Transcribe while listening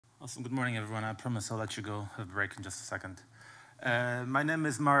Awesome. Good morning, everyone. I promise I'll let you go have a break in just a second. My name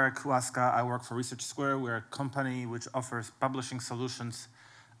is Marek, Laska. I work for Research Square. We're a company which offers publishing solutions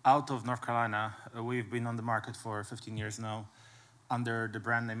out of North Carolina. We've been on the market for 15 years now under the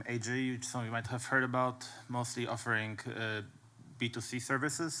brand name AG, which some of you might have heard about, mostly offering B2C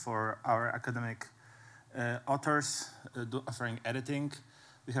services for our academic authors, offering editing.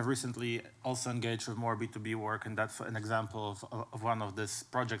 We have recently also engaged with more B2B work, and that's an example of one of these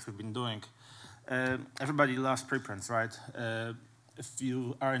projects we've been doing. Everybody loves preprints, right? If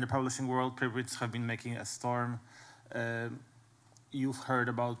you are in the publishing world, preprints have been making a storm. You've heard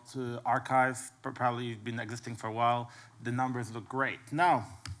about archive, probably been existing for a while. The numbers look great. Now,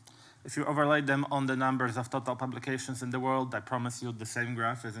 if you overlay them on the numbers of total publications in the world, I promise you the same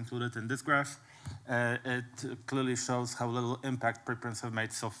graph is included in this graph. It clearly shows how little impact preprints have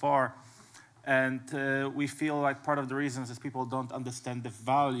made so far. And we feel like part of the reasons is people don't understand the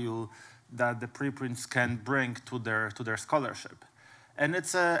value that the preprints can bring to their scholarship. And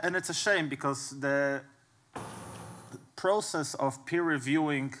it's a shame because the process of peer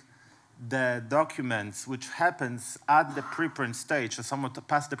reviewing the documents, which happens at the preprint stage, or somewhat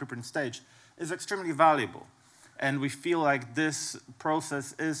past the preprint stage, is extremely valuable. And we feel like this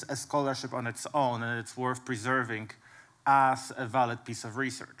process is a scholarship on its own, and it's worth preserving as a valid piece of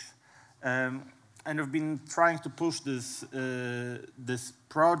research. And we've been trying to push this, this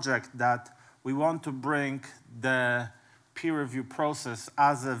project that we want to bring the peer review process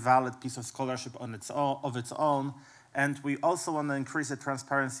as a valid piece of scholarship on its own. And we also want to increase the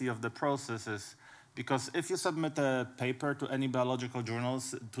transparency of the processes, because if you submit a paper to any biological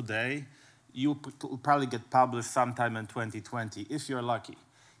journals today, you will probably get published sometime in 2020, if you're lucky.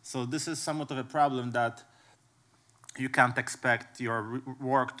 So this is somewhat of a problem that you can't expect your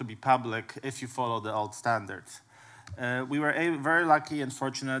work to be public if you follow the old standards. We were very lucky and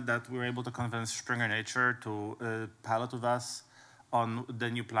fortunate that we were able to convince Springer Nature to pilot with us on the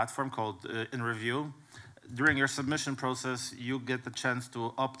new platform called In Review. During your submission process, you get the chance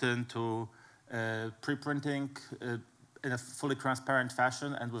to opt in to preprinting in a fully transparent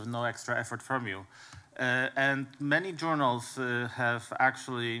fashion and with no extra effort from you. And many journals have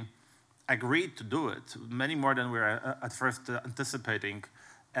actually agreed to do it, many more than we were at first anticipating.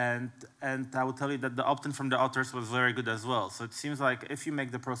 And I will tell you that the opt-in from the authors was very good as well. So it seems like if you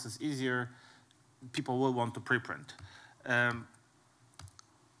make the process easier, people will want to preprint.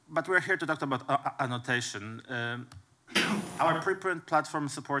 But we're here to talk about annotation. Our preprint platform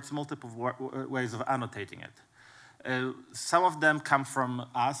supports multiple ways of annotating it. Some of them come from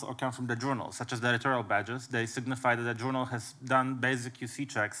us or come from the journal, such as the editorial badges. They signify that the journal has done basic QC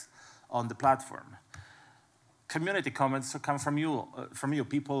checks on the platform. Community comments come from you,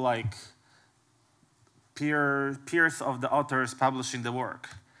 people like peers of the authors publishing the work.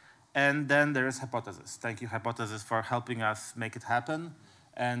 And then there is Hypothesis. Thank you, Hypothesis, for helping us make it happen.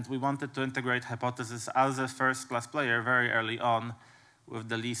 And we wanted to integrate Hypothesis as a first-class player very early on with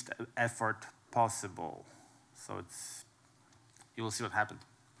the least effort possible. So you will see what happened.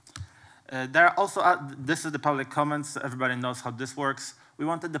 There are also, this is the public comments. Everybody knows how this works. We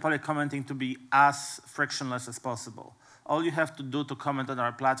wanted the public commenting to be as frictionless as possible. All you have to do to comment on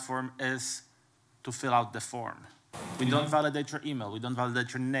our platform is to fill out the form. We don't validate your email. We don't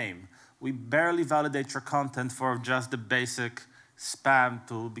validate your name. We barely validate your content for just the basic spam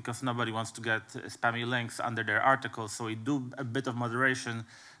tool, because nobody wants to get spammy links under their articles. So we do a bit of moderation,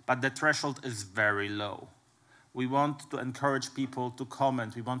 but the threshold is very low. We want to encourage people to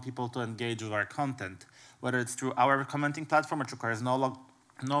comment. We want people to engage with our content, whether it's through our commenting platform, which requires no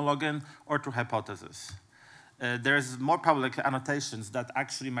login, or through Hypothesis. There's more public annotations that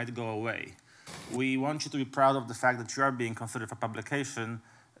actually might go away. We want you to be proud of the fact that you are being considered for publication,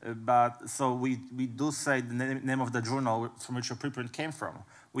 so we do say the name of the journal from which your preprint came from.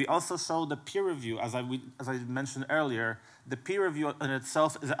 We also show the peer review, as I mentioned earlier. The peer review in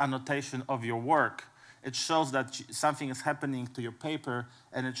itself is an annotation of your work. It shows that something is happening to your paper,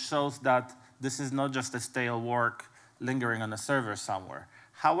 and it shows that this is not just a stale work lingering on a server somewhere.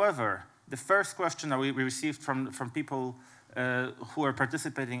 However, the first question that we received from people who are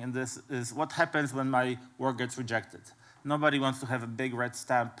participating in this is, what happens when my work gets rejected? Nobody wants to have a big red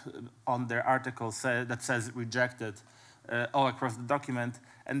stamp on their article that says rejected all across the document.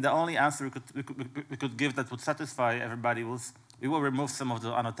 And the only answer we could give that would satisfy everybody was, we will remove some of the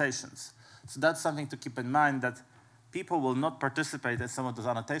annotations. So that's something to keep in mind, that people will not participate in some of those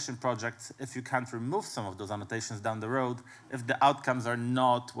annotation projects if you can't remove some of those annotations down the road, if the outcomes are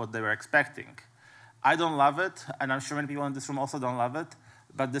not what they were expecting. I don't love it, and I'm sure many people in this room also don't love it,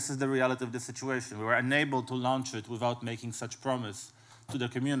 but this is the reality of the situation. We were unable to launch it without making such promise to the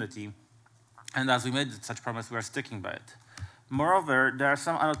community. And as we made such promise, we are sticking by it. Moreover, there are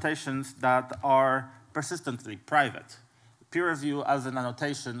some annotations that are persistently private. Peer review as an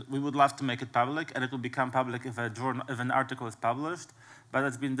annotation, we would love to make it public, and it will become public if an article is published, but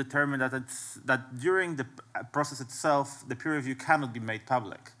it's been determined that during the process itself, the peer review cannot be made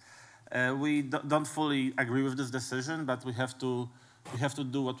public. We don't fully agree with this decision, but we have to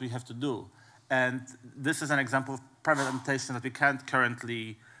do what we have to do. And this is an example of private annotation that we can't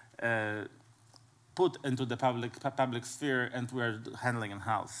currently put into the public sphere, and we're handling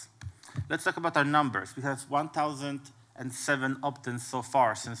in-house. Let's talk about our numbers. We have 1,007 opt-ins so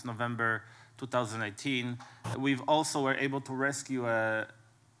far since November 2018. We've also were able to rescue a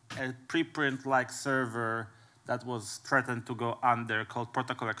preprint-like server that was threatened to go under called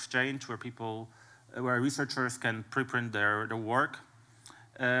Protocol Exchange, where researchers can preprint their work.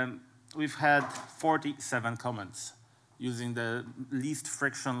 We've had 47 comments using the least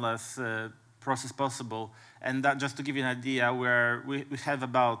frictionless process possible. And that, just to give you an idea, we have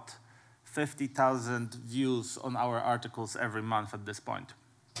about 50,000 views on our articles every month at this point.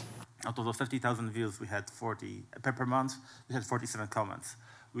 Out of those 50,000 views, we had per month, we had 47 comments.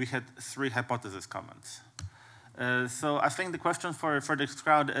 We had 3 hypothesis comments. So I think the question for this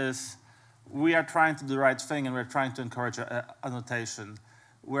crowd is, we are trying to do the right thing, and we're trying to encourage annotation.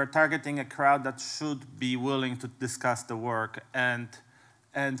 We're targeting a crowd that should be willing to discuss the work, and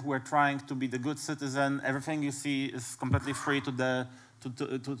we're trying to be the good citizen. Everything you see is completely free to the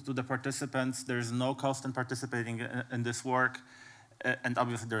participants. There's no cost in participating in this work, and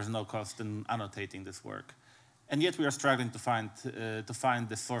obviously there's no cost in annotating this work. And yet we are struggling to find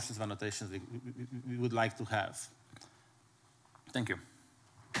the sources of annotations we would like to have. Thank you.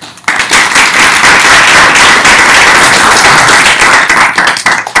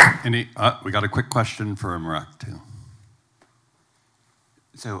 We got a quick question for Marek, too.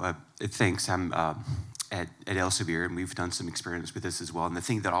 So thanks. I'm at Elsevier, and we've done some experiments with this as well. And the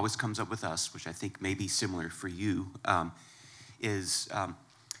thing that always comes up with us, which I think may be similar for you, is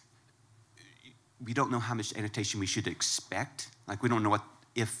we don't know how much annotation we should expect. Like, we don't know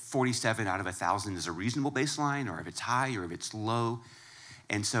if 47 out of 1,000 is a reasonable baseline, or if it's high, or if it's low.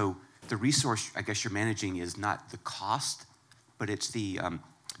 And so the resource, I guess, you're managing is not the cost, but it's the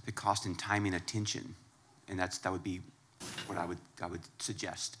cost in time and attention. And that would be what I would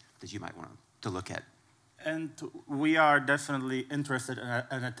suggest that you might want to look at. And we are definitely interested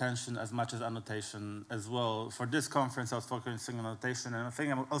in attention as much as annotation as well. For this conference, I was focusing on annotation, and I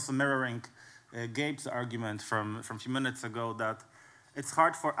think I'm also mirroring Gabe's argument from a few minutes ago that it's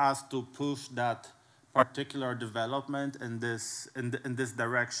hard for us to push that particular development in this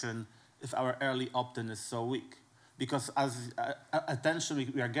direction if our early opt-in is so weak. Because as attention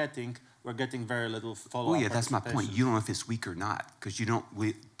we're getting very little follow-up. Oh yeah, that's my point. You don't know if it's weak or not, because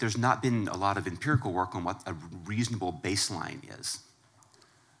there's not been a lot of empirical work on what a reasonable baseline is.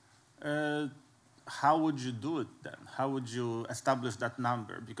 How would you do it then? How would you establish that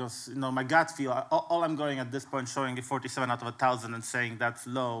number? Because my gut feel, all I'm going at this point showing a 47 out of 1,000 and saying that's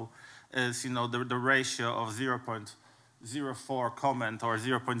low is the ratio of 0.04 comment or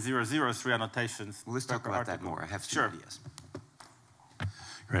 0.003 annotations. Well, let's talk about that more. I have some ideas.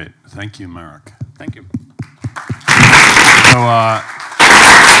 Great. Thank you, Marek. Thank you. So,